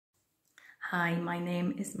Hi, my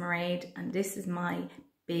name is Mairead and this is my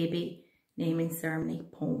baby naming ceremony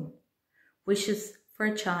poem, Wishes for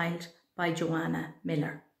a Child by Joanna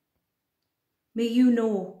Miller. May you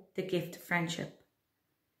know the gift of friendship,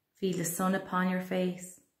 feel the sun upon your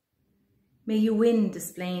face. May you win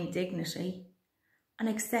displaying dignity and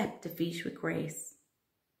accept defeat with grace.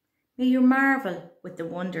 May you marvel with the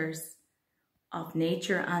wonders of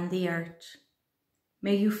nature and the earth.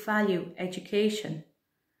 May you value education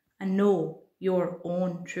and know your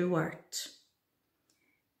own true worth.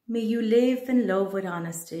 May you live in love with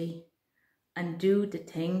honesty and do the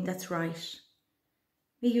thing that's right.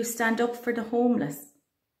 May you stand up for the homeless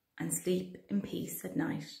and sleep in peace at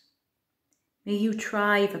night. May you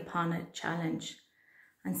thrive upon a challenge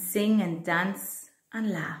and sing and dance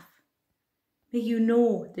and laugh. May you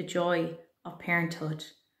know the joy of parenthood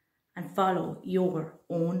and follow your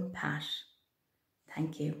own path.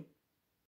 Thank you.